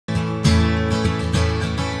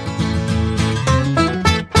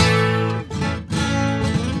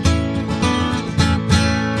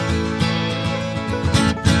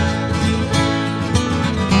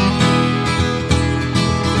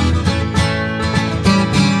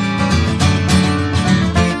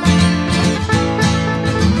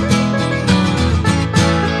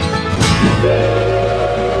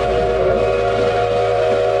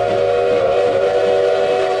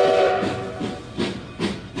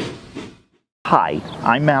Hi,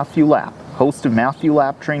 I'm Matthew Lapp, host of Matthew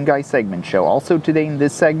Lapp Train Guy Segment Show. Also today in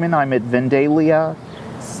this segment, I'm at Vandalia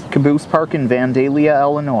Caboose Park in Vandalia,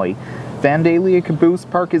 Illinois. Vandalia Caboose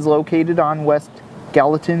Park is located on West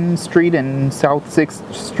Gallatin Street and South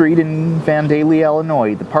 6th Street in Vandalia,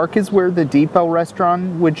 Illinois. The park is where the Depot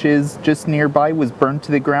restaurant, which is just nearby, was burned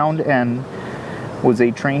to the ground and was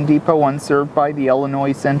a train depot once served by the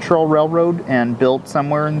Illinois Central Railroad and built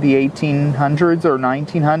somewhere in the 1800s or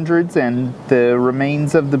 1900s, and the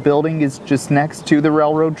remains of the building is just next to the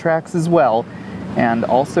railroad tracks as well. And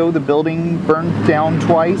also the building burned down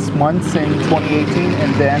twice, once in 2018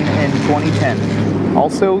 and then in 2010.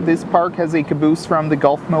 Also, this park has a caboose from the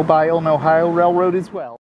Gulf Mobile and Ohio Railroad as well.